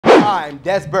I'm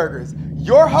Des Burgers,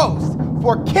 your host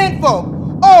for Kinfolk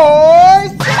or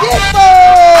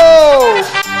Skinfolk!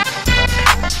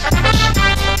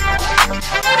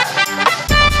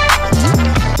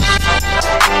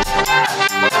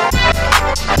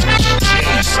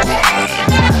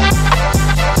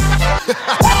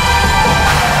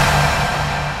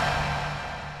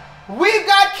 We've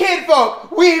got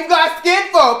Kinfolk, we've got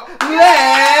Skinfolk,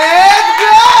 let's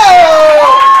go!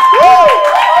 Woo!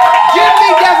 Give me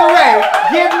Desiree,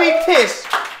 give me Tish.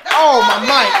 Oh my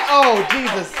mic, oh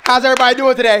Jesus. How's everybody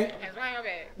doing today?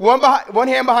 One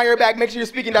hand behind your back, make sure you're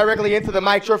speaking directly into the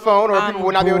microphone or people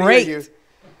will not be able to hear you.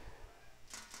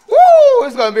 Woo,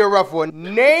 it's gonna be a rough one.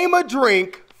 Name a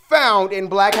drink found in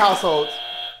black households.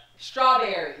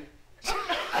 Strawberry.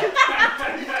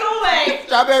 Kool-Aid.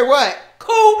 Strawberry what?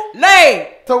 Kool-Aid.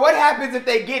 So what happens if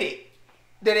they get it?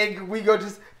 Then we go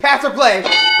just pass or play.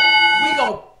 We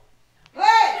go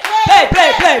Play.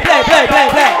 play. Woo!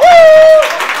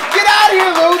 Get out of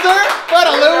here, loser! What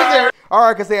a loser! All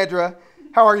right, Cassandra,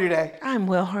 how are you today? I'm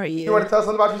well, how are you? You want to tell us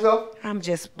something about yourself? I'm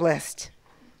just blessed.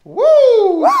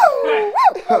 Woo! Woo!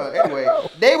 Anyway,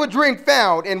 name a drink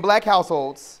found in black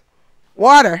households.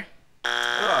 Water.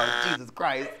 Oh, Jesus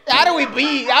Christ. How do we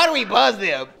buzz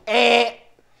them?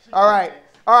 All right.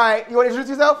 You want to introduce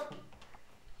yourself?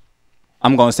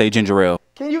 I'm going to say ginger ale.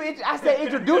 Can you, I said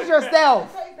introduce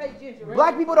yourself.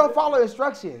 Black people don't follow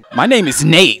instructions. My name is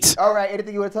Nate. All right,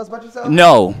 anything you want to tell us about yourself?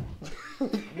 No.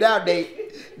 Now,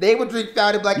 Nate. Name a drink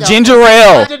found in black households. Ginger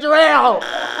ale. Ginger ale.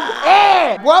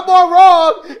 And one more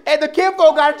wrong, and the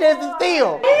Kinfolk got a chance to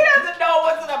steal. He doesn't know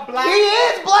what's in a black. He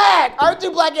is black. Aren't you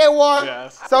black, Edward?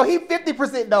 Yes. So he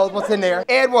 50% knows what's in there.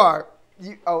 Edward,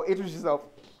 introduce yourself.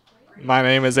 My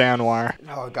name is Anwar.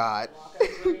 Oh, God.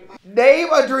 Name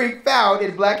a drink found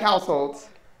in black households.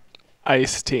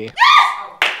 Iced tea.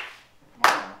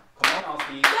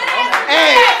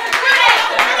 Hey!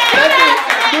 Let's see.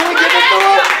 Do we give it to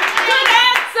him?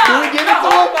 Do we give it to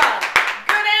him?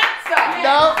 Good answer.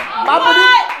 No.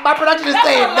 My production is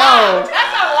saying no. That's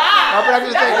a lie. My production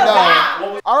is saying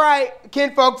no. All right,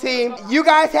 Kinfolk team. You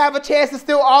guys have a chance to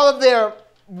steal all of their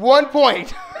 1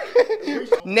 point.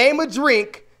 Name a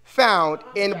drink found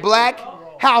in black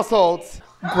households.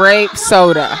 Grape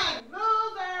soda.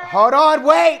 Hold on,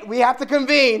 wait. We have to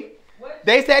convene.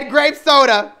 They said grape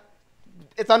soda.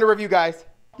 It's under review, guys.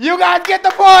 You guys get the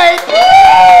point.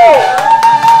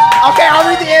 Okay, I'll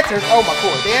read the answers. Oh, my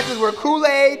God. The answers were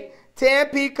Kool-Aid,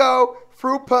 Tampico,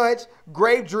 fruit punch,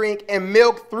 grape drink, and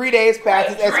milk 3 days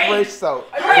past its expiration. So,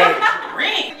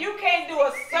 You can't do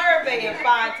a survey and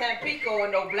find Tampico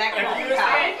in no black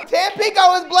house.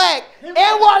 Tampico is black.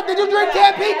 Edward, did you drink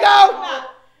Tampico?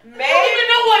 Maybe. You don't even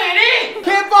know what it is.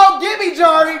 Kinfolk, give me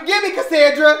Jari, give me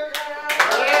Cassandra.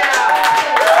 Yeah.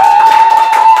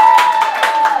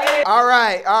 All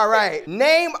right.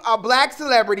 Name a black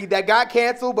celebrity that got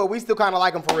canceled, but we still kind of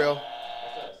like him for real.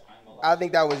 I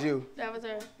think that was you. That was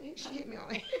her. She hit me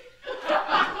on it.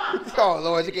 Oh,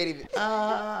 Lord, you can't even.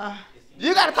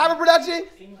 You got a type of production?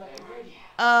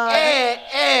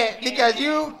 Because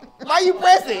why you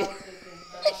press it?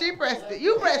 She pressed it.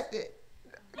 You pressed it.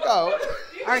 Go.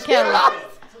 R. Kelly.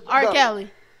 R.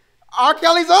 Kelly. R.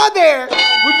 Kelly's on there.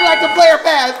 Would you like to play or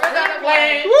pass?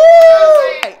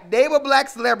 Woo! Name a black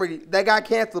celebrity that got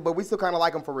canceled, but we still kind of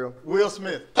like him for real. Will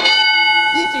Smith.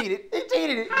 He cheated. He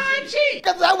cheated it. I cheat.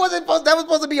 Because that was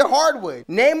supposed to be a hard one.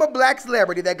 Name a black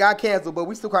celebrity that got canceled, but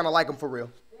we still kind of like him for real.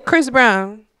 Chris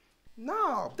Brown.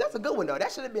 No, that's a good one though.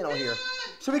 That should have been on here.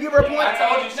 Should we give her a point? I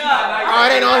told you she not. Oh,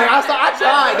 it ain't on here. I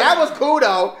tried. That was cool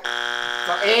though.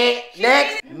 So,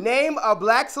 next. Name a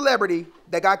black celebrity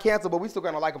that got canceled, but we still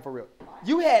gonna like him for real.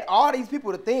 You had all these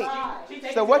people to think.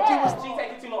 So what you was? She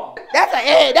taking too long. That's an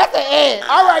end. That's an end.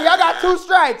 All right, y'all got 2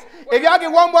 strikes. If y'all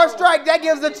get 1 more strike, that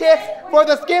gives a chance for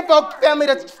the Skinfolk family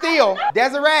to steal.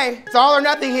 Desiree, it's all or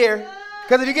nothing here.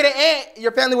 Because if you get an ant,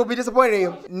 your family will be disappointed in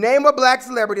you. Name a black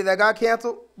celebrity that got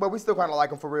canceled, but we still kind of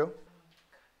like him for real.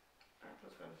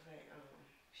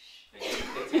 Say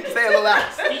it a little loud.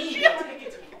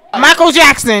 Michael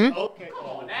Jackson. Okay.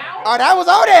 Oh, that was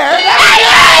on there.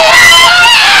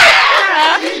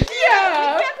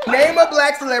 Name a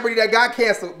black celebrity that got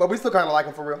canceled, but we still kind of like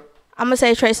him for real. I'm gonna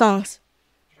say Trey Songz.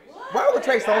 Why would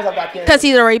Trey Songz have got canceled? Because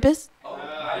he's a rapist.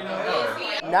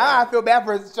 Nah, I feel bad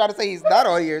for trying to say he's not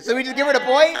on here. Should we just give her the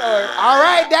point? Or? All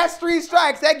right, that's 3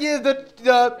 strikes. That gives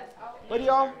the what do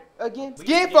y'all again?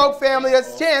 Skinfolk family a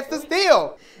chance to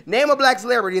steal. Name a black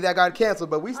celebrity that got canceled,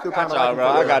 but we still kind of like him.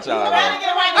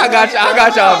 I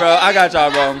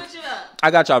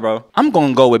got y'all, bro. I'm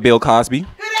gonna go with Bill Cosby.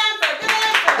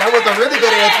 That was a really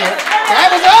good answer. That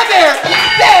was on there.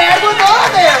 That was on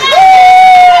there.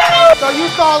 Woo!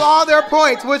 all their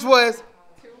points, which was...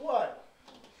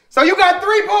 So you got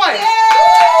 3 points.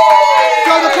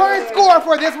 So the current score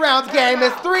for this round's game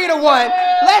is 3-1.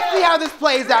 Let's see how this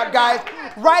plays out, guys.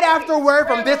 Right after a word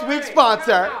from this week's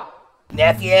sponsor.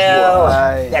 Nephew,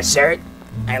 that shirt,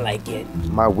 I like it.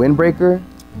 My windbreaker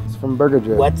is from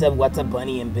BRGR JOINT. What's a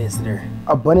bunny ambassador?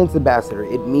 Abundance ambassador.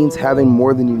 It means having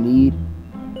more than you need,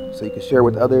 so you can share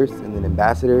with others. And then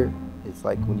ambassador, it's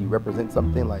like when you represent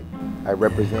something. Like I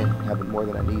represent having more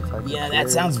than I need. So Yeah, that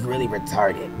sounds really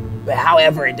retarded. But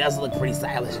however, it does look pretty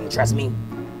stylish, and trust me,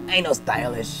 I ain't no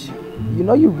stylish. You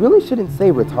know, you really shouldn't say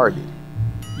retarded.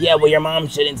 Yeah, well, your mom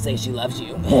shouldn't say she loves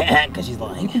you, because she's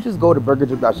lying. You can just go to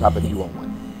BRGR.shop if you want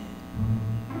one.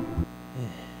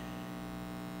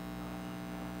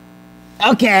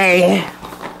 Okay.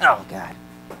 Oh, God.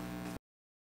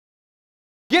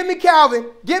 Give me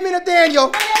Calvin. Give me Nathaniel.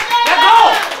 Let's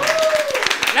go.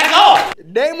 Let's go.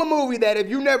 Name a movie that if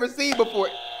you've never seen before.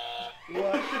 I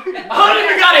don't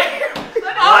even gotta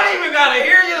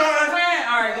hear. You know what I'm saying?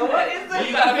 All right, go ahead. What is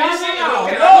You gotta finish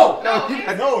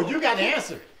it? No, you got the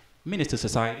answer. Menace to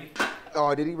Society.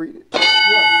 Oh, did he read it?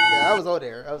 Yeah, I was on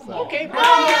there. I was Okay, bro.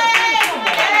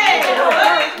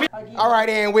 All right,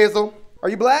 Ann Wizzle. Are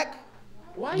you black?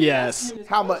 Yes.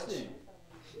 How much?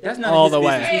 That's not All his the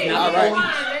business. way. He's not All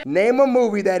right. Name a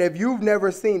movie that if you've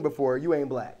never seen before, you ain't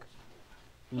black.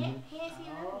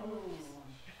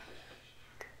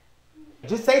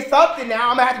 Just say something now.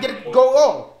 I'm gonna have to get it go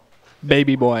on.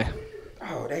 Baby boy.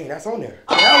 Oh, dang, that's on there.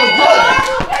 That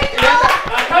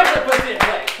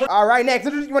was good. All right, next.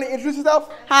 You want to introduce yourself?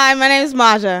 Hi, my name is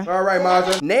Maja. All right,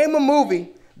 Maja. Name a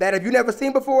movie that if you never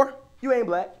seen before, you ain't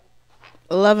black.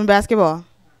 Love and basketball.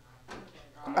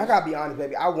 I gotta be honest,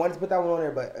 baby. I wanted to put that one on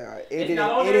there, but it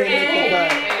didn't make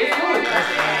the cut.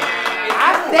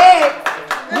 I said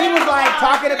we was like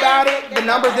talking about it. The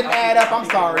numbers didn't add up. I'm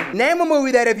sorry. Name a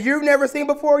movie that if you've never seen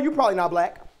before, you probably not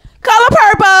black. Color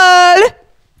Purple.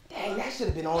 Dang, that should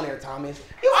have been on there, Thomas.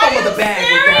 You come with the bag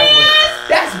with that one.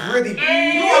 That's really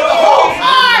you want the whole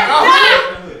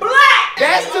time. Black.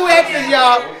 That's 2 X's,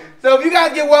 y'all. So if you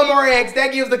guys get 1 more X,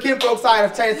 that gives the kinfolk side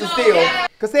a chance to steal.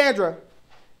 Cassandra,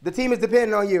 the team is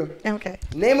depending on you. Okay.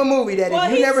 Name a movie that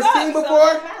if you never seen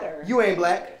before, you ain't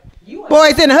black.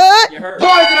 Boys in the Hood. You heard.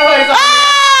 Boys in the Hood.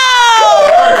 Oh!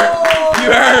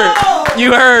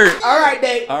 You heard. All right,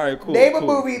 Dave. All right, cool. Name a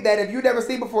movie that if you never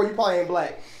seen before, you probably ain't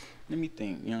black. Let me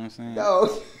think. You know what I'm saying?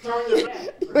 No. You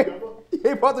ain't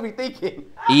supposed to be thinking.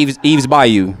 Eve's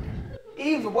Bayou.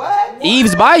 Eve's what?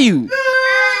 Eve's Bayou.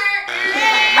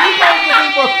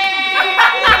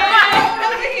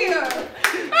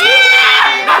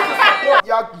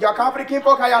 Y'all confident,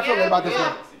 kinfolk? How y'all feeling about this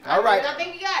one? All right. I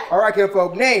think we got it. All right,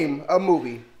 kinfolk. Name a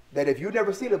movie that if you've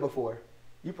never seen it before,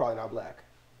 you probably not black.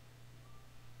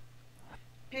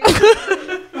 Yeah,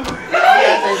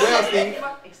 say well, Steve.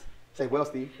 Say well,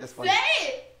 Steve. That's funny. Say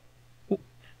it.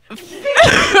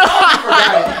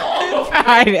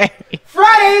 Friday.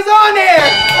 Friday's on there.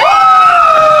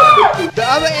 The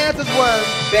other answers were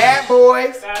Bad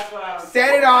Boys.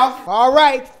 Set It Off. All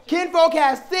right. Kinfolk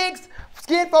has 6.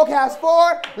 Skinfolk has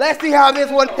 4. Let's see how this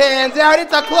one pans out.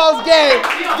 It's a close game.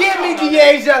 Give me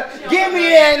DeAsia. Give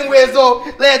me Ann Wizzle.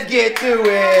 Let's get to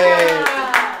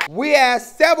it. We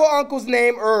asked several uncles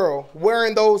named Earl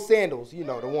wearing those sandals. You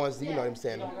know, the ones, you know them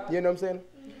sandals. You know what I'm saying?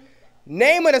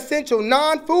 Name an essential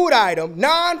non-food item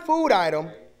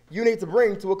you need to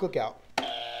bring to a cookout.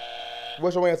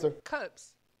 What's your answer?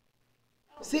 Cups.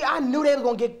 See, I knew they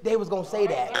was gonna say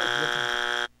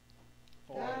that.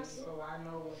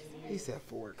 He said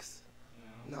forks.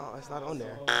 No, it's not on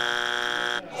there.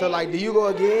 So like, do you go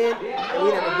again? We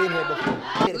never been here before.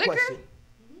 Get a question.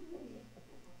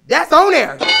 That's on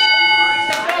there.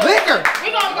 Liquor.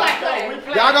 We gonna play.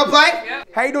 Y'all gonna play? Yep.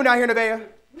 How you doing down here, Nevaeh?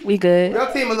 We good. Your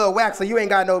team a little whack, so you ain't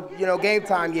got no, game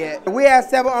time yet. We had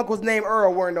several uncles named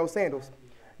Earl wearing those sandals.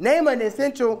 Name an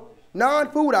essential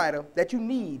non-food item that you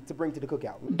need to bring to the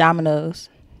cookout. Dominoes.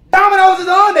 Dominoes is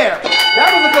on there.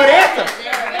 That was a good answer.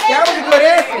 That was a good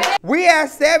answer. We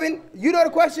asked 7. You know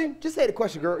the question? Just say the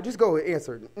question, girl. Just go and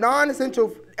answer.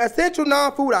 Essential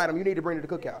non-food item you need to bring to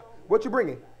the cookout. What you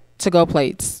bringing? To-go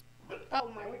plates.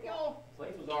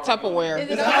 Tupperware.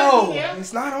 No,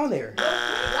 it's not on there.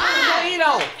 Tupperware.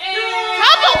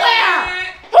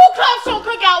 Who comes to a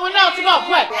cookout with no to-go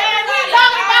plate? And we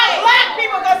talking about black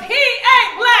people because he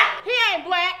ain't black. He ain't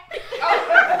black.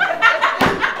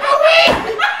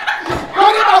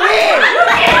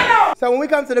 So when we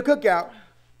come to the cookout,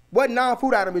 what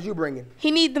non-food item is you bringing?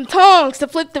 He need them tongs to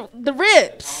flip the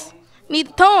ribs. Need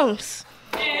the tongs.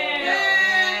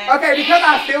 Okay, because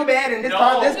I feel bad and this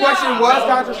question was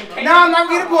controversial. No, I'm not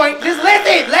gonna get a point. Just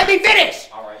listen. Let me finish.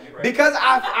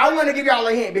 going to give y'all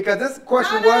a hint because this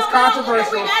question was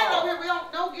controversial. We got it over here. We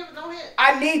don't give it, don't hit.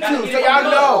 I need to, so y'all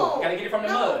know. Gotta get it from the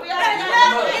mud.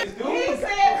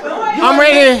 I'm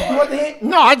ready. You want the hint?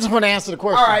 No, I just want to answer the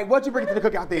question. All right, what you bring to the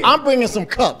cookout then? I'm bringing some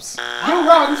cups. You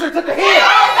wrong. You should have took the hint.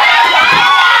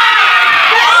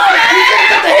 You should have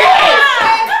took the hint.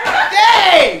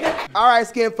 Dang. All right,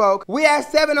 skin folk. We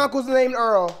asked 7 uncles named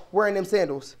Earl wearing them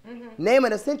sandals. Name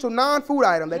an essential non-food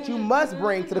item that you must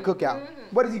bring to the cookout.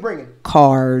 What is he bringing?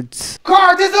 Cards.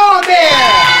 Cards is on there.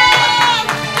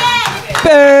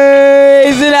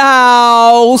 Bays in the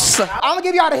house. I'm gonna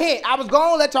give y'all the hint. I was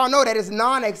gonna let y'all know that it's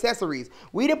non-accessories.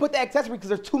 We didn't put the accessory because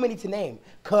there's too many to name.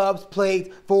 Cups, plates,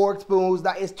 forks, spoons.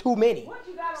 It's too many.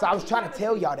 So I was trying to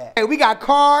tell y'all that. Hey, we got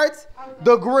cards,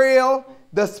 the grill,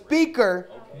 the speaker,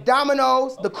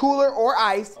 dominoes, the cooler or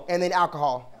ice, and then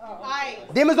alcohol.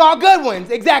 Them is all good ones.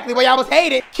 Exactly where y'all was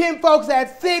hated. Kim folks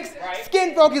at 6,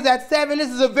 skin folk is at 7. This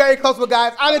is a very close one,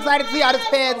 guys. I'm excited to see how this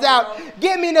pans out.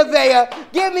 Give me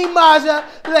Nevaeh. Give me Maja.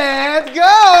 Let's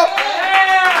go.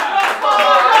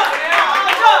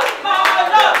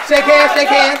 Shake hands, shake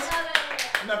hands.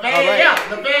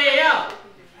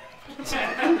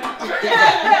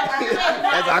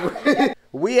 That's awkward.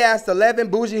 We asked 11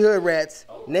 bougie hood rats,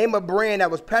 name a brand that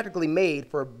was practically made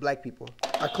for black people.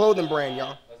 A clothing brand,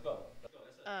 y'all.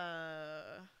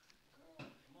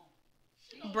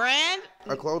 Brand?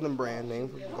 A clothing brand name.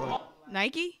 Go ahead.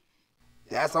 Nike?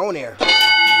 That's on there.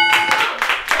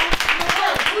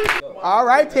 All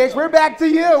right, Tish, we're back to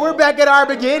you. We're back at our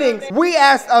beginnings. We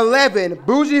asked 11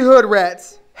 bougie hood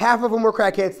rats. Half of them were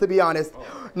crackheads, to be honest.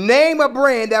 Name a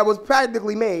brand that was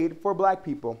practically made for black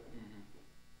people.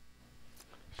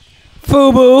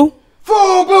 FUBU.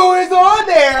 FUBU is on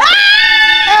there.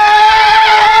 Hey!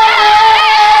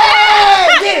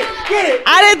 Get it.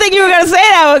 I didn't think you were going to say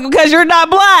that because you're not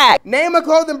black. Name a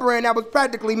clothing brand that was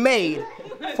practically made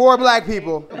for black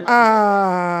people.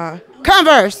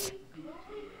 Converse.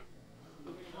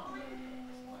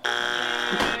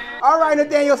 All right,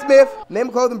 Nathaniel Smith. Name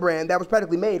a clothing brand that was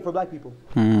practically made for black people.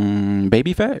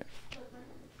 Baby Fat.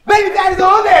 Baby Fat is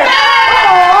on there.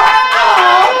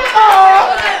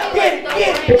 Get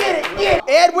it.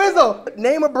 Ed Wizzle.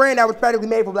 Name a brand that was practically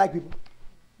made for black people.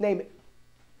 Name it.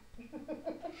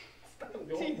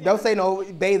 Don't say no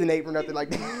bathing ape or nothing like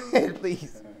that,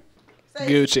 please.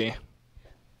 Gucci.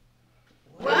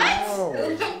 What? Oh.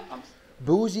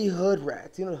 Bougie hood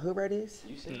rats. You know what a hood rat is?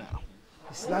 No.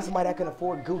 It's not somebody that can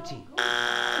afford Gucci.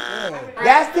 Man.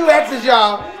 That's 2 X's,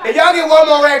 y'all. If y'all get 1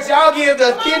 more X, y'all give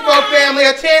the Kinfolk family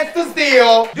a chance to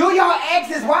steal. Do y'all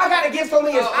X's? Why I gotta give so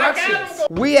many instructions?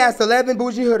 We asked 11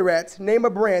 bougie hood rats, name a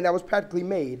brand that was practically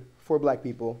made for black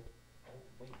people.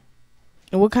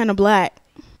 And what kind of black?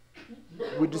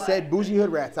 We just said bougie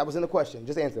hood rats. That was in the question.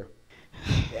 Just answer.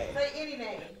 Say any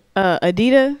name.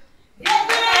 Adidas.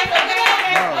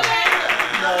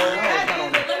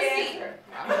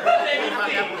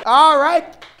 All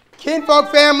right,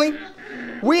 Kinfolk family.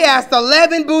 We asked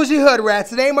 11 bougie hood rats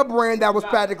to name a brand that was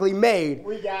practically made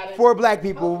for black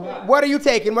people. What are you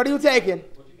taking? What are you taking?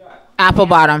 Apple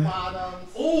bottom.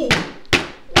 Ooh.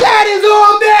 That is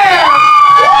on there!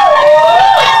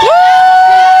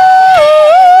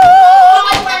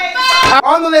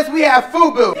 On the list, we have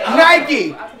FUBU,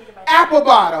 Nike, Apple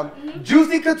Bottom,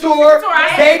 Juicy Couture,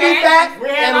 Baby Fat,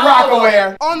 and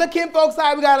Rockaware. On the Kinfolk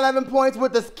side, we got 11 points.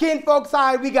 With the Skinfolk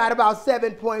side, we got about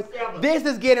 7 points. This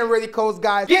is getting really close,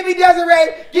 guys. Give me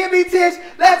Desiree, give me Tish.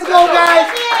 Let's go, guys.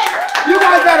 You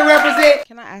guys better represent.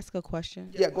 Can I ask a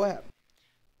question? Yeah, go ahead.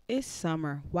 It's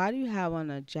summer. Why do you have on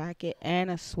a jacket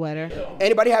and a sweater?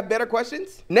 Anybody have better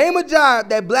questions? Name a job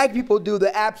that black people do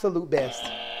the absolute best.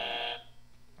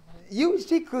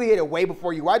 She clearly hit it way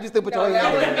before you. Why'd you still put your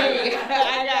hand in?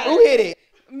 Who hit it?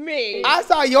 Me. I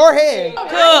saw your hand.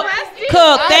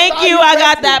 Cook. Thank you. I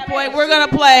got that point. We're going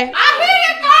to play. I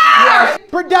hit it first!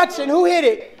 Production. Who hit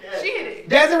it? She hit it.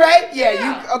 Desiree? Yeah,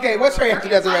 you. Okay, what's your answer,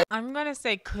 Desiree? I'm going to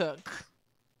say cook.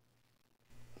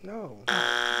 No.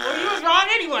 Well, you was wrong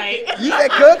anyway. You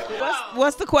said cook?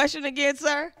 What's the question again,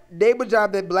 sir? Name a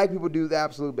job that black people do the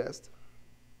absolute best.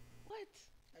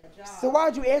 So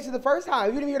why'd you answer the first time?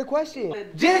 You didn't hear the question.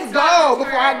 Just go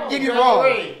before I give you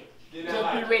wrong. Just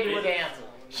be ready with the answer.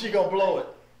 She gonna blow it.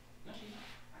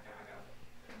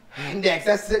 Next,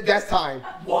 that's time.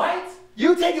 What?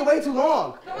 You take it way too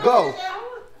long. Go.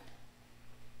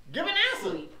 Give an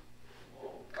answer.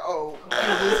 Oh.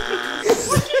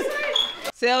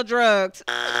 Sell drugs.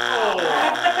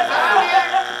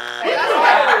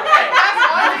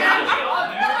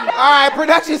 right,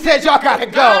 production said y'all gotta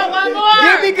go. one more.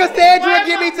 Give me Cassandra,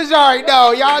 give me Tajari.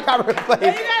 No, y'all gotta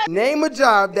replace. Name a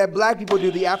job that black people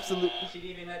do the absolute.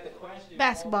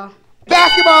 Basketball.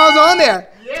 Basketball is on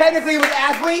there. Technically, it was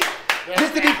athlete.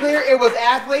 Just to be clear, it was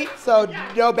athlete. So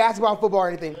no basketball, football, or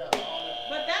anything.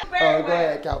 But that's very Go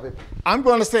ahead, Calvin. I'm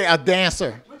going to say a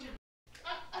dancer.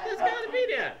 It's gotta be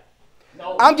there.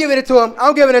 I'm giving it to him.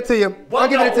 I'm giving it to you. I'm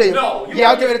giving it to you. No, Yeah,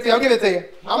 I'll give it to you. I'll give it to you.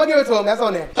 I'm gonna give it to him. That's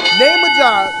on there. Name a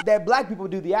job that black people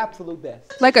do the absolute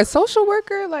best. Like a social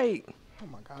worker, like. Oh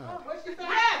my God.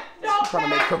 I'm trying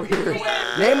to make careers.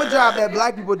 Name a job that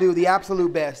black people do the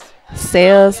absolute best.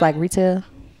 Sales, like retail.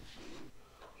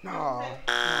 No.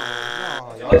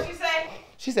 What'd she say?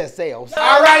 She said sales.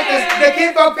 All right, the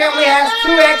Kinfolk family has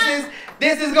 2 X's.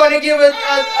 This is going to give us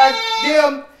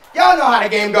them. Y'all know how the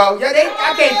game go.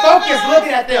 I can't focus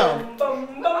looking at them.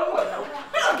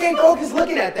 I can't focus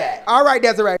looking at that. All right,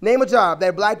 Desiree. Name a job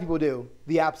that black people do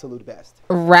the absolute best.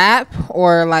 Rap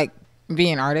or like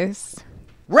being artists.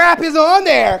 Rap is on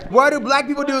there. What do black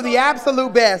people do the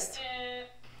absolute best?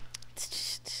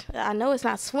 I know it's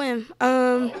not swim.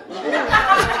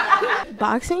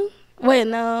 Boxing? Wait,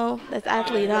 no. That's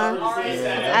athlete, huh?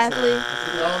 That's athlete.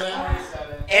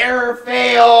 Error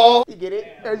fail. You get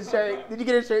it? There's a shirt. Did you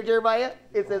get a shirt, Jeremiah?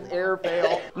 It says error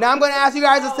fail. Now I'm going to ask you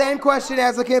guys the same question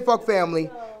as the Kinfolk family.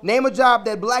 Name a job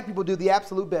that black people do the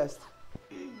absolute best.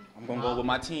 I'm going to go with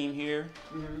my team here.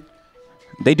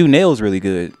 They do nails really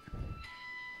good.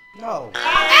 No.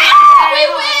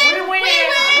 We win.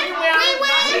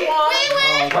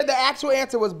 The actual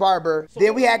answer was barber.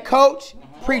 Then we had coach,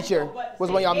 preacher was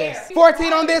one y'all missed.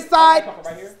 14 on this side.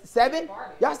 7?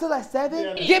 Y'all still at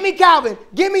 7? Give me Calvin.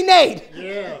 Give me Nate.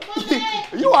 Yeah.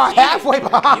 You are halfway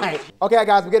behind. Okay,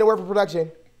 guys, we're getting a word for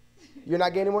production. You're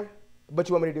not getting anymore? But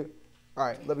you want me to do? All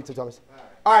right, love you too, Thomas.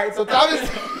 All right, so Thomas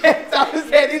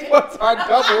said these points are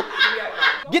double.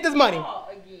 Get this money.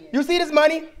 You see this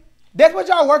money? That's what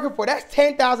y'all working for. That's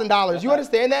 $10,000. You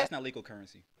understand that? That's not legal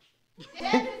currency.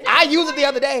 I used it the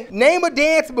other day. Name a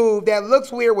dance move that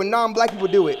looks weird when non-black people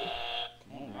do it.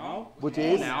 Which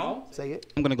is? Say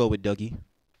it. I'm going to go with Dougie.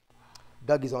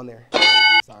 Dougie's on there.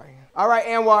 Sorry. All right,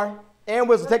 Anwar. And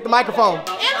Whistle, take the microphone. It look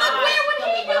weird when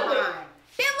he do it.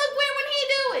 It look weird when he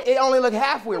do it. It only look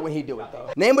half weird when he do it,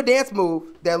 though. Name a dance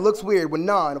move that looks weird when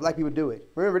non-black people do it.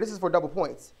 Remember, this is for double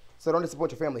points, so don't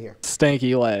disappoint your family here.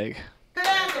 Stanky leg.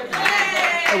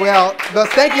 Well, the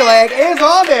stanky leg is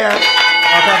on there.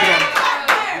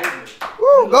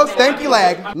 Woo, go stanky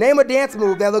leg. Name a dance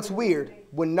move that looks weird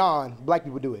when non-black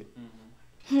people do it.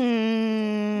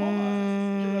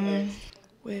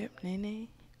 Whip, nene.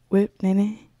 Whip,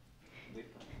 nene.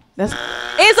 That's.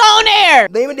 It's on there.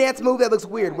 Name a dance move that looks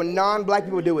weird when non-black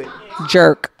people do it.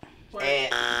 Jerk.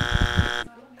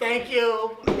 Thank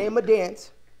you. Name a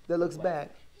dance that looks bad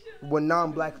when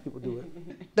non-black people do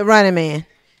it. The Running Man.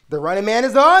 The Running Man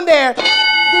is on there. Ding, ding,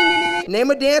 ding, ding. Name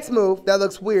a dance move that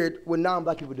looks weird when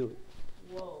non-black people do it.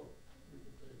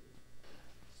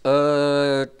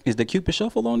 Is the Cupid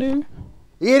Shuffle on there?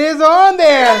 It is on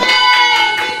there.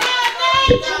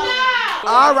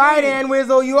 All right, Ann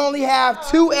Wizzle, you only have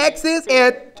 2 X's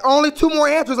and only 2 more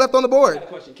answers left on the board.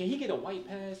 Question: can he get a white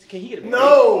pass? Can he get a break?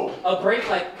 No. A break,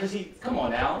 like, cause he? Come on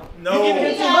now. No. You're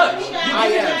giving him too much. You're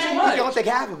giving him too You much. don't take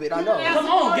half of it, I know. Come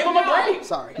on, give him a break.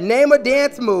 Sorry. Name a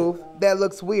dance move that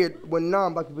looks weird when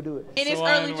non-black people do it. It is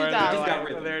One early where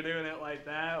 2000s. they're doing it like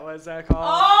that. What's that called?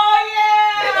 Oh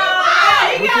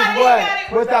yeah! Which is what?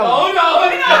 What's that one? Oh no!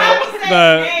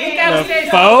 The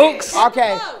folks.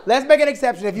 Okay, let's make an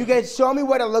exception. If you guys show me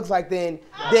what it looks like, then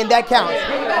that counts. Do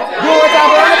it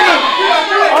without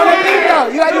on the beat though.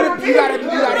 You gotta hit it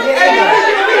in there.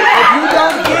 If you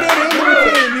don't get it in the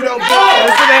routine, you don't get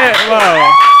it. Isn't it? Whoa.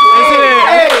 Isn't it?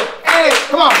 Hey,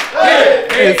 come on.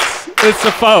 It's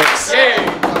the folks.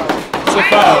 It's the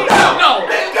folks. No,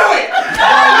 do it.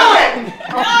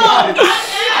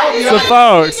 It's the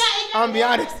folks. I'm gonna be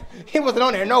honest. He wasn't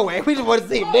on there, no way. We just wanted to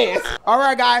see him dance. All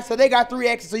right, guys, so they got 3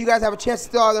 X's, so you guys have a chance to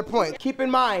steal all their points. Keep in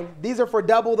mind, these are for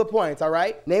double the points, all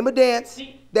right? Name a dance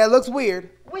that looks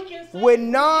weird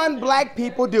when non-black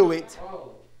people do it.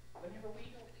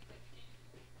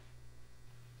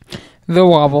 The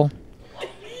wobble.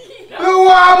 The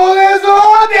wobble is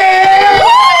on there!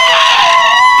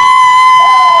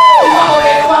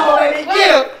 Wobble it,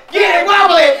 get it,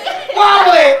 wobble it,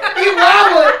 keep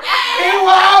wobbling.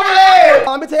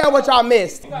 Let me tell y'all what y'all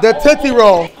missed. The Tootsie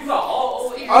Roll.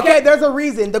 Okay, there's a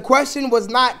reason. The question was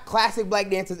not classic black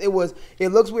dances. It was, it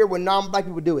looks weird when non-black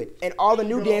people do it. And all the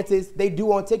new dances, they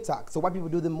do on TikTok. So white people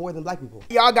do them more than black people.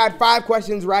 Y'all got 5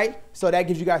 questions right, so that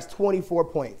gives you guys 24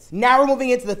 points. Now we're moving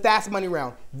into the fast money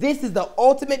round. This is the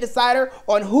ultimate decider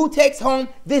on who takes home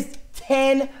this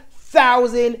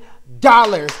 $10,000.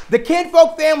 The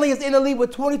Kinfolk family is in the lead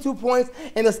with 22 points,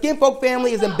 and the Skinfolk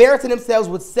family is embarrassing themselves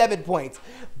with 7 points.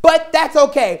 But that's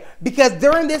okay, because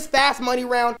during this fast money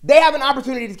round, they have an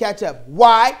opportunity to catch up.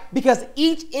 Why? Because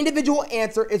each individual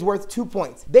answer is worth 2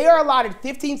 points. They are allotted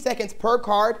 15 seconds per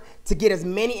card to get as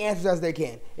many answers as they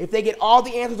can. If they get all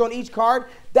the answers on each card,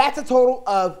 that's a total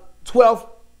of 12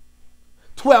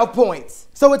 points.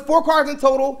 So with 4 cards in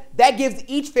total, that gives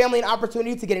each family an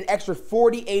opportunity to get an extra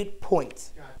 48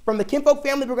 points. From the Kinfolk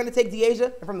family, we're going to take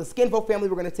Deasia, and from the Skinfolk family,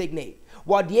 we're going to take Nate.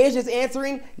 While Deasia is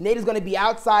answering, Nate is going to be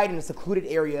outside in a secluded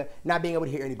area, not being able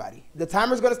to hear anybody. The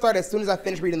timer is going to start as soon as I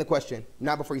finish reading the question,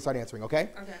 not before you start answering, okay?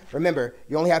 Okay. Remember,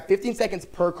 you only have 15 seconds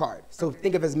per card, so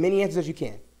think of as many answers as you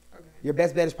can. Okay. Your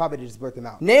best bet is probably to just blurt them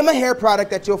out. Name a hair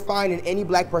product that you'll find in any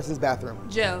black person's bathroom.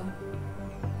 Gel.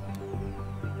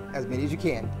 As many as you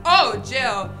can. Oh,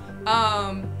 gel.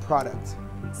 Product.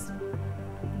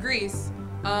 Grease.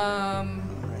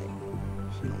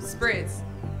 Spritz.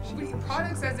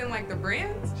 Products as in like the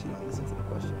brands? She don't listen to the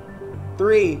question.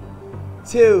 3,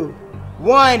 2,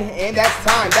 1, and that's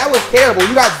time. That was terrible.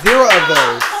 You got 0 of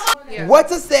those. Yeah.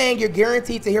 What's a saying you're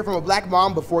guaranteed to hear from a black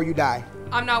mom before you die?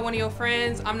 I'm not one of your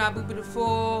friends. I'm not Boo-Boo the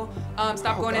Fool.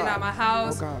 Stop going in and out my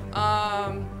house.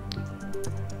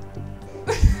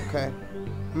 Okay.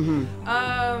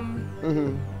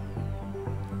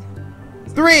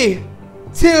 3,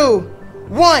 2,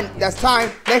 1. That's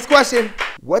time. Next question.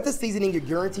 What's a seasoning you're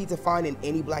guaranteed to find in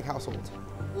any black household?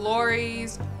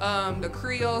 Lori's, the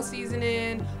Creole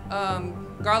seasoning,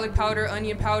 garlic powder,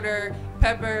 onion powder,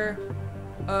 pepper,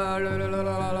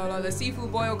 the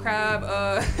seafood boiled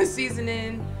crab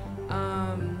seasoning.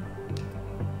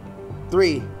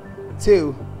 3,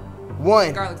 2,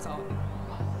 1. Garlic salt.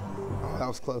 Oh, that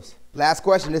was close. Last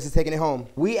question. This is taking it home.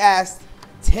 We asked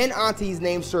 10 aunties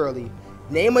named Shirley.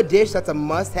 Name a dish that's a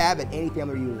must-have at any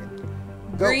family reunion.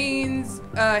 Go. Greens,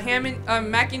 ham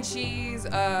and mac and cheese,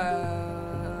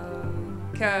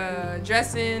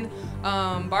 dressing,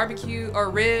 barbecue or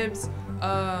ribs,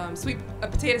 sweet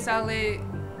potato salad,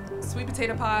 sweet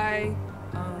potato pie.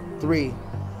 3,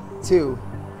 2,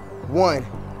 1,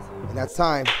 and that's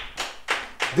time.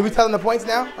 Do we tell them the points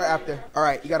now or after? All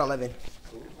right, you got 11.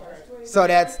 So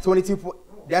that's 22.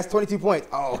 That's 22 points.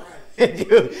 Oh,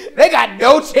 dude, they got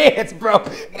no chance, bro.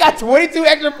 They got 22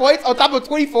 extra points on top of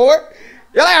 24.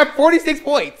 Y'all have 46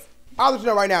 points. I'll let you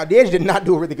know right now, Deasia did not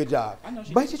do a really good job.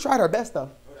 But she tried her best, though.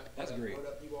 That's great.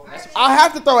 I'll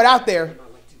have to throw it out there.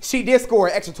 She did score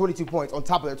an extra 22 points on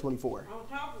top of their 24.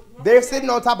 They're sitting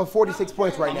on top of 46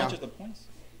 points right now. How much are the points?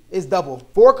 It's double.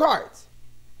 4 cards.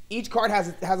 Each card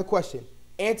has a question.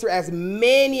 Answer as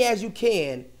many as you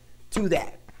can to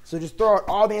that. So just throw out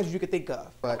all the answers you can think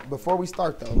of. But before we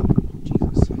start, though,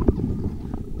 Jesus,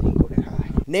 didn't go that high.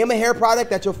 Name a hair product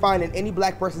that you'll find in any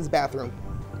black person's bathroom.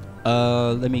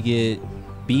 Let me get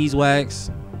beeswax.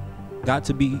 Got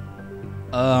to be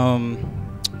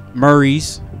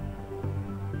Murray's.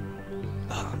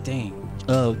 Oh, dang.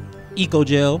 Eco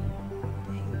Gel.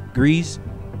 Grease.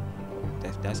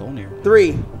 That's on there.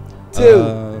 3, 2,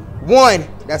 1.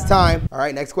 That's time. All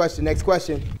right, next question. Next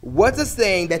question. What's a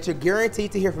saying that you're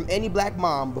guaranteed to hear from any black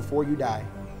mom before you die?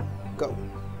 Go.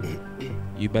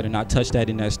 You better not touch that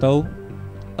in that stove.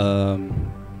 A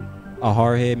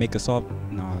hard head make a soft.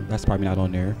 No, that's probably not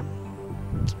on there.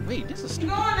 Wait, this is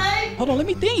stupid. Hold on, let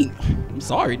me think. I'm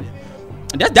sorry.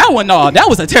 That one. No, that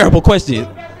was a terrible question.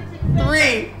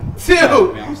 3,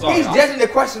 2. Man, he's judging the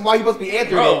question while you're supposed to be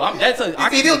answering it.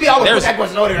 That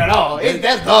question on there at all.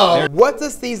 That's dumb. What's a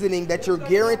seasoning that you're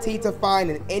guaranteed to find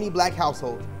in any black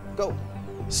household? Go.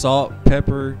 Salt,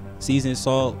 pepper, seasoned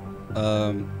salt.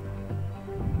 Not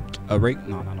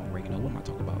oregano. What am I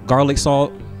talking about? Garlic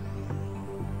salt.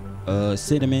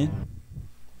 Cinnamon.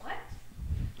 What?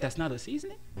 That's not a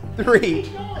seasoning? 3,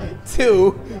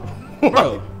 2, 1.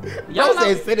 Bro, y'all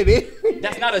said cinnamon.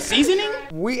 That's not a seasoning?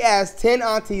 We asked 10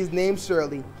 aunties named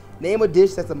Shirley. Name a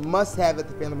dish that's a must-have at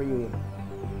the family reunion.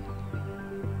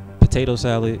 Potato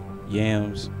salad,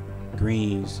 yams,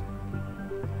 greens,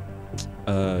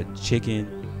 chicken,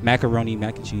 macaroni,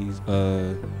 mac and cheese.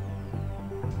 Let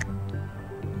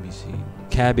me see.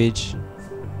 Cabbage.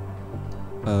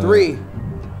 3,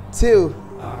 2,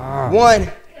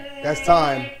 1. That's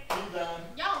time.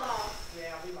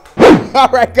 All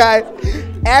right, guys.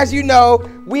 As you know,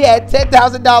 we had $10,000,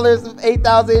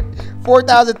 $8,000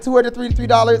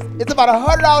 $4,233. It's about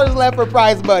 $100 left for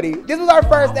prize money. This was our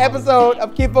first episode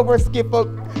of Kinfolk vs.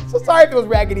 Skinfolk. So sorry if it was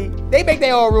raggedy. They make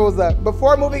their own rules up.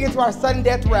 Before moving into our sudden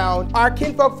death round, our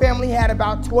Kinfolk family had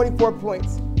about 24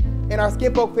 points, and our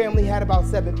Skinfolk family had about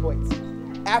 7 points.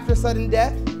 After sudden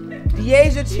death,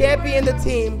 Deasia championed the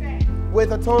team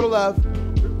with a total of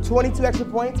 22 extra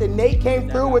points, and Nate came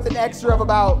through with an extra of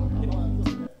about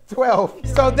 12.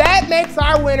 So that makes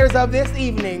our winners of this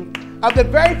evening, of the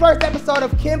very first episode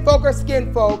of Kinfolk or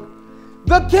Skinfolk,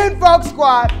 the Kinfolk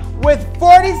Squad with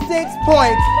 46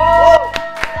 points.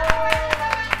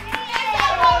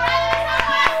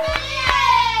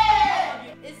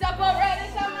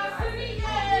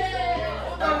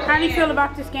 How do you feel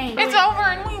about this game? It's over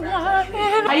and we won.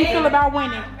 How you feel about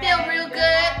winning? Feel real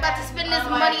good. About to spend this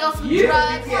money on some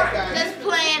drugs. Just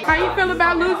playing. How you feel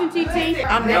about losing, TT?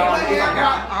 I'm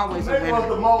always a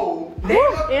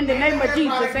winner. In the name of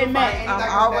Jesus, amen. I'm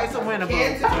always a winner.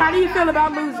 How do you feel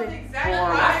about losing?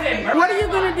 What are you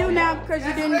going to do now because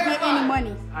you didn't get any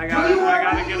money? I gotta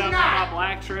get up on my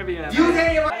black trivia. I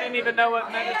didn't even know what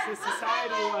Menace to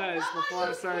Society was before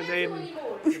I started dating.